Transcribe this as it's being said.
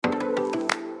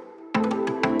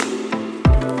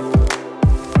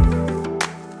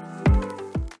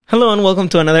Hello and welcome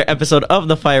to another episode of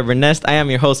The Firebird Nest. I am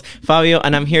your host, Fabio,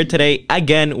 and I'm here today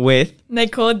again with...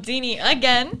 Nicole Dini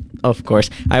again. Of course.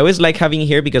 I always like having you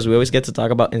here because we always get to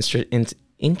talk about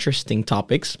interesting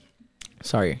topics.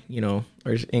 Sorry,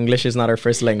 our English is not our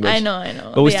first language. I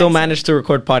know. But we still manage to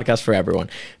record podcasts for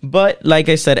everyone. But like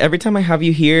I said, every time I have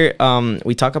you here,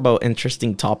 we talk about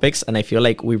interesting topics, and I feel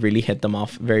like we really hit them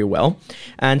off very well.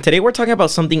 And today we're talking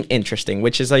about something interesting,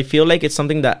 which is I feel like it's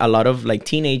something that a lot of like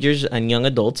teenagers and young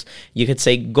adults, you could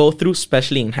say, go through,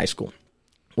 especially in high school,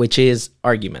 which is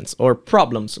arguments or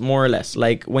problems, more or less.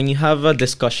 Like when you have a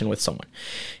discussion with someone,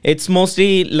 it's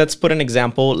mostly, let's put an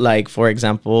example, like for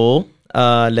example,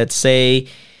 let's say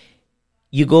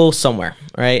you go somewhere,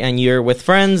 right? And you're with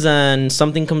friends and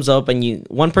something comes up and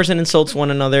one person insults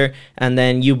one another and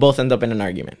then you both end up in an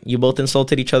argument. You both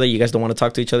insulted each other. You guys don't want to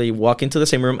talk to each other. You walk into the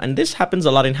same room. And this happens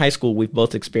a lot in high school. We've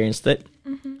both experienced it.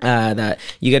 That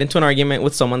you get into an argument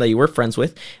with someone that you were friends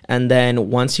with. And then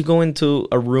once you go into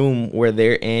a room where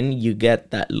they're in, you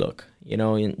get that look.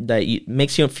 That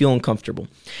makes you feel uncomfortable.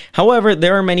 However,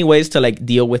 there are many ways to like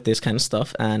deal with this kind of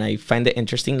stuff. And I find it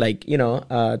interesting,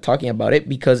 talking about it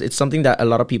because it's something that a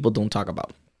lot of people don't talk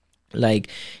about. Like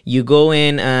you go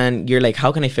in and you're like,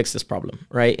 how can I fix this problem?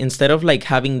 Right? Instead of like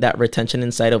having that retention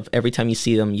inside of every time you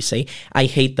see them, you say, I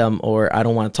hate them, or I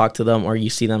don't want to talk to them, or you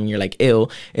see them and you're like, ew.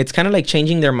 It's kind of like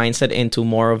changing their mindset into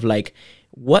more of like,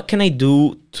 what can I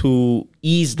do to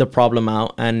ease the problem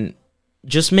out and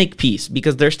just make peace?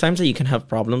 Because there's times that you can have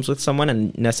problems with someone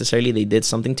and necessarily they did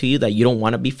something to you that you don't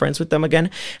want to be friends with them again.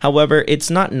 However,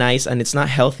 it's not nice and it's not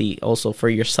healthy also for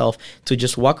yourself to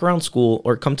just walk around school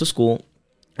or come to school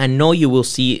and know you will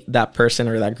see that person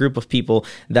or that group of people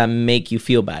that make you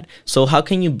feel bad. So how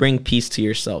can you bring peace to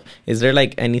yourself? Is there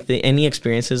like any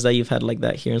experiences that you've had like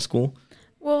that here in school?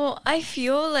 Well, I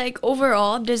feel like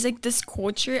overall there's like this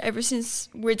culture ever since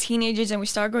we're teenagers and we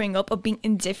start growing up of being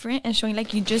indifferent and showing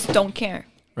like you just don't care.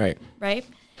 Right?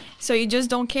 So you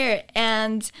just don't care.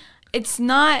 And it's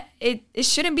not, it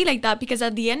shouldn't be like that, because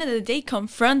at the end of the day,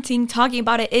 confronting, talking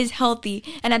about it is healthy.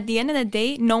 And at the end of the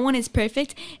day, no one is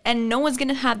perfect and no one's going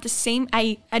to have the same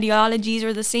ideologies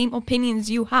or the same opinions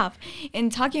you have.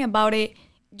 And talking about it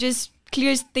just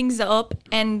clears things up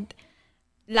and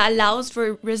allows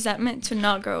for resentment to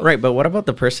not grow. Right, but what about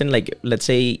the person, like, let's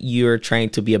say you're trying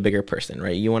to be a bigger person,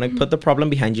 right? You want to put the problem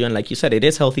behind you, and like you said, it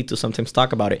is healthy to sometimes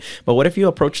talk about it. But what if you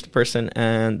approach the person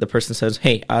and the person says,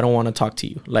 hey, I don't want to talk to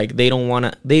you. Like, they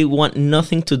want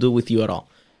nothing to do with you at all.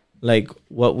 Like,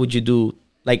 what would you do,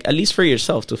 like, at least for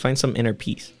yourself, to find some inner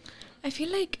peace? I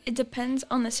feel like it depends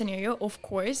on the scenario, of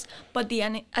course. But at the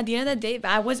end of the day, if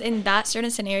I was in that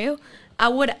certain scenario, I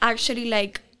would actually,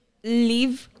 like,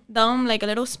 leave them like a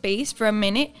little space for a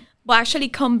minute, but actually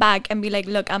come back and be like,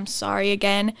 look, I'm sorry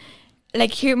again,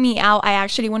 like, hear me out. I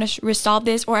actually want to resolve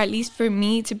this, or at least for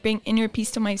me to bring inner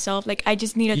peace to myself. Like, I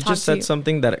just need to talk to you. You just said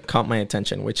something that caught my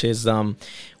attention, which is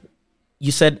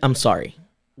you said, I'm sorry.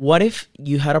 What if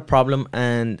you had a problem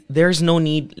and there's no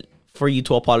need for you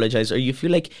to apologize, or you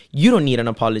feel like you don't need an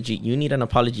apology, you need an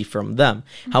apology from them?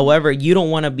 However, you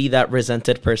don't want to be that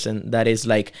resented person that is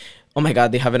like, oh my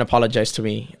God, they haven't apologized to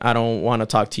me, I don't want to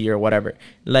talk to you, or whatever.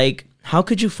 Like, how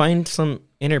could you find some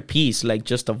inner peace? Like,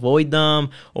 just avoid them?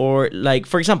 Or like,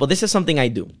 for example, this is something I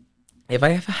do. If I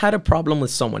have had a problem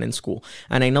with someone in school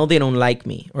and I know they don't like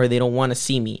me or they don't want to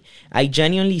see me, I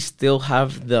genuinely still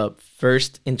have the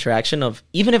first interaction of,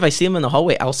 even if I see them in the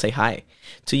hallway, I'll say hi.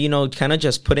 To, kind of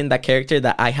just put in that character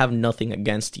that I have nothing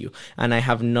against you and I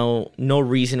have no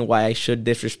reason why I should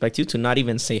disrespect you, to not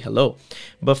even say hello.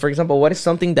 But for example, what is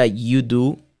something that you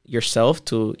do yourself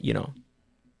to,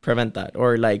 prevent that,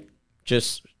 or like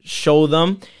just show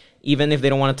them, even if they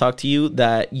don't want to talk to you,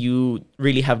 that you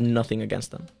really have nothing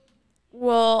against them?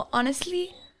 Well,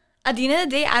 honestly, at the end of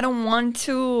the day, I don't want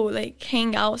to like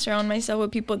hang out, surround myself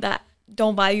with people that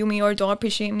don't value me or don't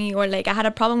appreciate me, or like I had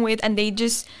a problem with, and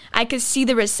I could see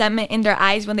the resentment in their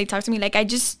eyes when they talk to me. Like, I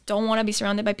just don't want to be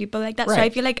surrounded by people like that. Right. So I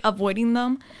feel like avoiding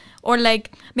them, or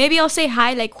like maybe I'll say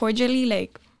hi, like cordially,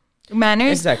 like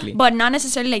manners, exactly, but not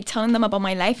necessarily like telling them about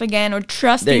my life again or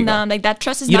trusting them. Like, that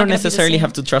trust is you not don't necessarily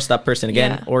have to trust that person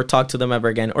again, or talk to them ever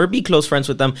again, or be close friends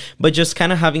with them, but just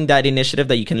kind of having that initiative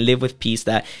that you can live with peace,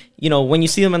 that when you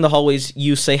see them in the hallways,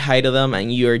 you say hi to them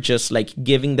and you're just like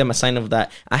giving them a sign of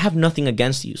that I have nothing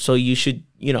against you, so you should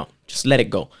just let it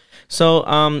go.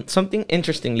 So something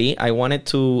interestingly, I wanted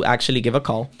to actually give a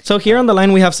call. So here on the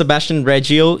line, we have Sebastian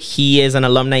Reggio. He is an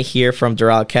alumni here from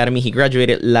Doral Academy. He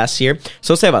graduated last year.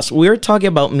 So Sebas, we're talking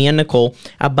about me and Nicole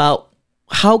about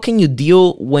how can you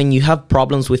deal when you have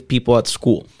problems with people at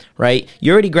school, right?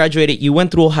 You already graduated, you went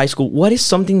through high school. What is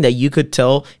something that you could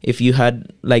tell, if you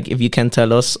can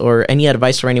tell us, or any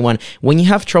advice for anyone, when you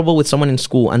have trouble with someone in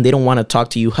school and they don't want to talk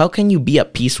to you, how can you be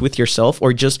at peace with yourself,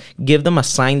 or just give them a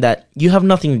sign that you have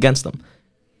nothing against them?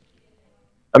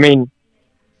 I mean,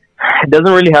 it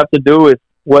doesn't really have to do with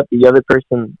what the other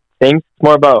person thinks. It's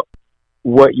more about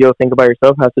what you'll think about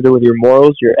yourself. It has to do with your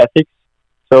morals, your ethics.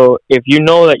 So if you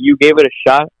know that you gave it a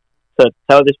shot to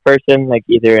tell this person, like,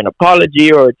 either an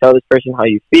apology or tell this person how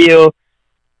you feel,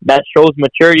 that shows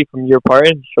maturity from your part.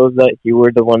 It shows that you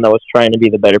were the one that was trying to be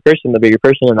the better person, the bigger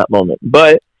person in that moment.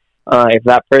 But if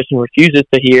that person refuses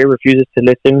to hear, refuses to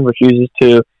listen, refuses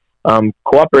to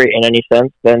cooperate in any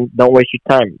sense, then don't waste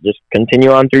your time. Just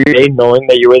continue on through your day knowing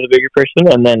that you were the bigger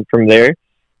person. And then from there,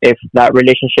 if that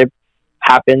relationship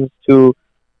happens to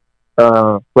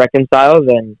reconcile,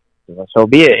 then so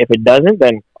be it. If it doesn't,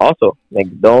 then also, like,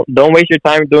 don't waste your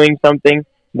time doing something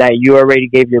that you already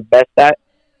gave your best at,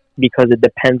 because it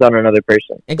depends on another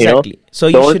person. Exactly. You know? So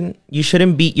you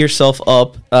shouldn't beat yourself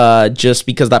up just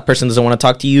because that person doesn't want to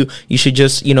talk to you. You should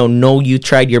just know you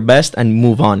tried your best and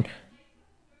move on.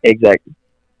 Exactly.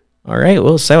 All right.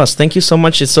 Well, Sebas, thank you so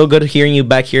much. It's so good hearing you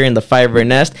back here in the Fiber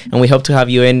Nest, and we hope to have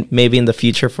you in maybe in the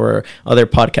future for other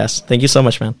podcasts. Thank you so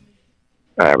much, man.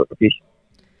 All right. Peace.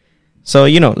 So,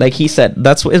 like he said,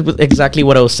 that's exactly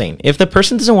what I was saying. If the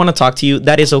person doesn't want to talk to you,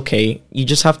 that is okay. You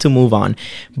just have to move on.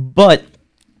 But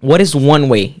what is one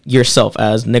way, yourself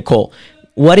as Nicole,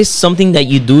 what is something that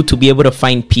you do to be able to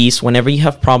find peace whenever you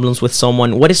have problems with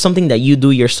someone? What is something that you do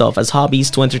yourself as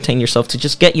hobbies to entertain yourself, to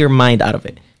just get your mind out of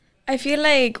it? I feel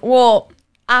like,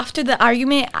 after the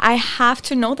argument, I have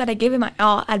to know that I gave it my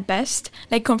all at best.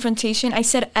 Like confrontation, I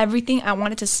said everything I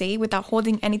wanted to say without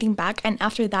holding anything back. And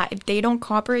after that, if they don't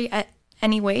cooperate at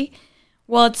any way,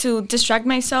 to distract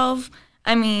myself,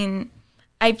 I mean,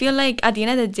 I feel like at the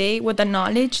end of the day, with the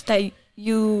knowledge that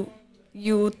you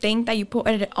think that you put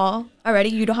it all already,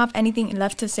 you don't have anything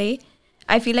left to say,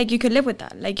 I feel like you could live with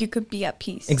that. Like, you could be at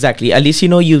peace. Exactly. At least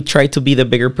you try to be the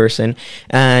bigger person,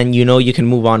 and you can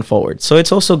move on forward. So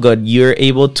it's also good. You're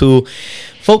able to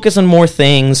focus on more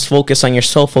things, focus on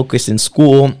yourself, focus in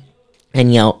school,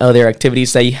 and other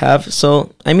activities that you have.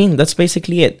 So, I mean, that's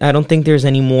basically it. I don't think there's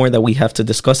any more that we have to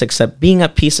discuss except being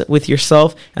at peace with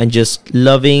yourself and just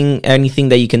loving anything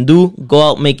that you can do. Go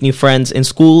out, make new friends. In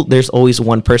school, there's always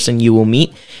one person you will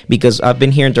meet, because I've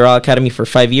been here in Doral Academy for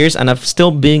 5 years, and I've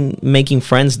still been making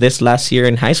friends this last year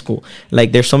in high school.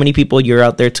 Like, there's so many people you're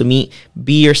out there to meet.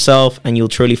 Be yourself, and you'll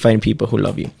truly find people who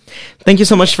love you. Thank you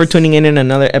so much for tuning in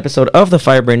another episode of The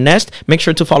Fiber Nest. Make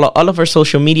sure to follow all of our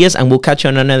social medias, and we'll catch you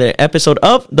on another episode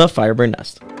of The Fiber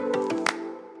Nest.